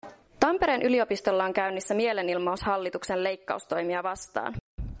Tampereen yliopistolla on käynnissä mielenilmaus hallituksen leikkaustoimia vastaan.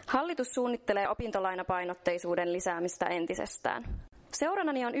 Hallitus suunnittelee opintolainapainotteisuuden lisäämistä entisestään.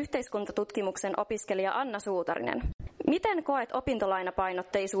 Seurannani on yhteiskuntatutkimuksen opiskelija Anna Suutarinen. Miten koet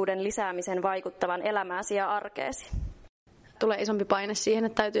opintolainapainotteisuuden lisäämisen vaikuttavan elämääsi ja arkeesi? Tulee isompi paine siihen,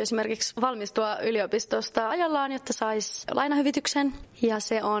 että täytyy esimerkiksi valmistua yliopistosta ajallaan, jotta saisi lainahyvityksen. Ja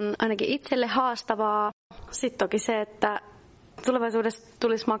se on ainakin itselle haastavaa. Sitten toki se, että tulevaisuudessa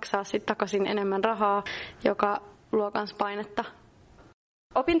tulisi maksaa sit takaisin enemmän rahaa, joka luo myös painetta.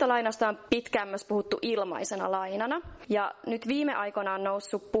 Opintolainasta on pitkään myös puhuttu ilmaisena lainana, ja nyt viime aikoina on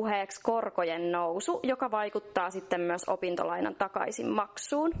noussut puheeksi korkojen nousu, joka vaikuttaa sitten myös opintolainan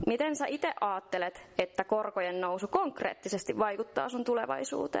takaisinmaksuun. Miten sä itse ajattelet, että korkojen nousu konkreettisesti vaikuttaa sun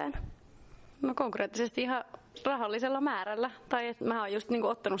tulevaisuuteen? No konkreettisesti ihan rahallisella määrällä. Tai että mä oon just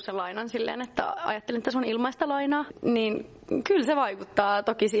ottanut sen lainan silleen, että ajattelin, että se on ilmaista lainaa. Niin kyllä se vaikuttaa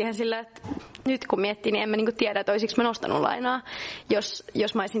toki siihen sillä, että nyt kun miettii, niin en mä tiedä, että olisiko mä nostanut lainaa,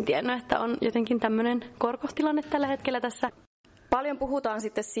 jos mä olisin tiennyt, että on jotenkin tämmöinen korkotilanne tällä hetkellä tässä. Paljon puhutaan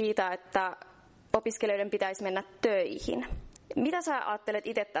sitten siitä, että opiskelijoiden pitäisi mennä töihin. Mitä sä ajattelet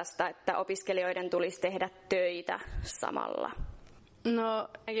itse tästä, että opiskelijoiden tulisi tehdä töitä samalla? No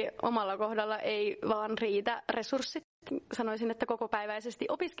omalla kohdalla ei vaan riitä resurssit. Sanoisin, että kokopäiväisesti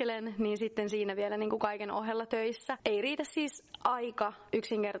opiskelen, niin sitten siinä vielä kaiken ohella töissä. Ei riitä siis aika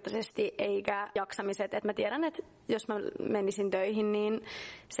yksinkertaisesti eikä jaksamiset. Et mä tiedän, että jos mä menisin töihin, niin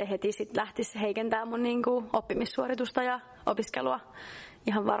se heti sit lähtisi heikentämään mun oppimissuoritusta ja opiskelua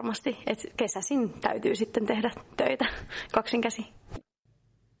ihan varmasti. Et kesäisin täytyy sitten tehdä töitä kaksin käsin.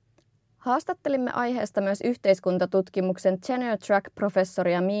 Haastattelimme aiheesta myös yhteiskuntatutkimuksen Tenure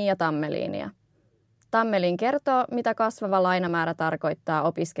Track-professoria Miia Tammeliinia. Tammelin kertoo, mitä kasvava lainamäärä tarkoittaa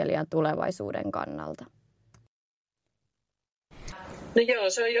opiskelijan tulevaisuuden kannalta. No joo,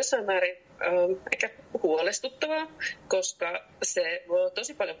 se on jossain määrin ehkä huolestuttavaa, koska se on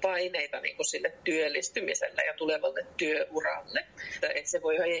tosi paljon paineita sille työllistymiselle ja tulevalle työuralle. Että se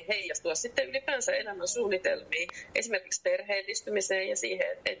voi heijastua sitten ylipäänsä elämän suunnitelmiin, esimerkiksi perheellistymiseen ja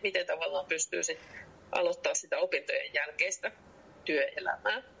siihen, että miten tavallaan pystyy sitten aloittaa sitä opintojen jälkeistä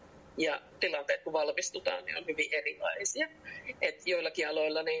työelämää. Ja tilanteet, kun valmistutaan, niin on hyvin erilaisia. Et joillakin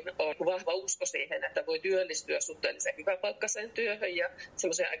aloilla niin on vahva usko siihen, että voi työllistyä suhteellisen hyväpalkkaiseen työhön ja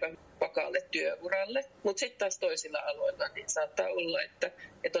semmoiseen aika vakaalle työuralle. Mutta sitten taas toisilla aloilla niin saattaa olla,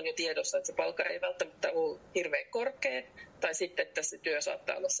 että on jo tiedossa, että se palkka ei välttämättä ole hirveän korkea. Tai sitten, että se työ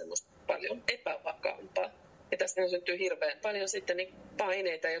saattaa olla semmoista paljon epävakaampaa. Ja tästä syntyy hirveän paljon sitten niin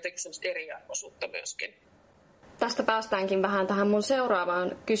paineita ja jotenkin semmoista eriarvoisuutta myöskin. Tästä päästäänkin vähän tähän mun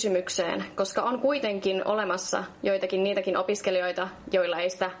seuraavaan kysymykseen, koska on kuitenkin olemassa joitakin niitäkin opiskelijoita, joilla ei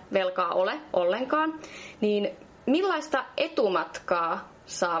sitä velkaa ole ollenkaan. Niin millaista etumatkaa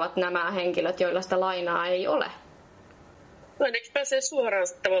saavat nämä henkilöt, joilla sitä lainaa ei ole? No ainakin pääsee suoraan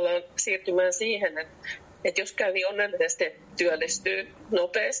tavallaan siirtymään siihen, että jos käy niin onnellisesti, että työllistyy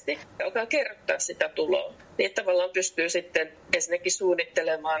nopeasti ja alkaa kerryttää sitä tuloa, niin tavallaan pystyy sitten ensinnäkin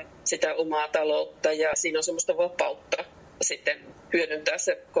suunnittelemaan sitä omaa taloutta ja siinä on semmoista vapautta sitten hyödyntää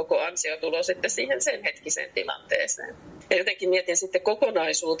se koko ansiotulo sitten siihen sen hetkiseen tilanteeseen. Ja jotenkin mietin sitten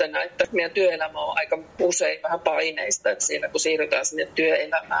kokonaisuutena, että meidän työelämä on aika usein vähän paineista, että siinä kun siirrytään sinne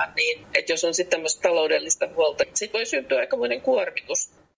työelämään, niin että jos on sitten tämmöistä taloudellista huolta, niin sitten voi syntyä aikamoinen kuormitus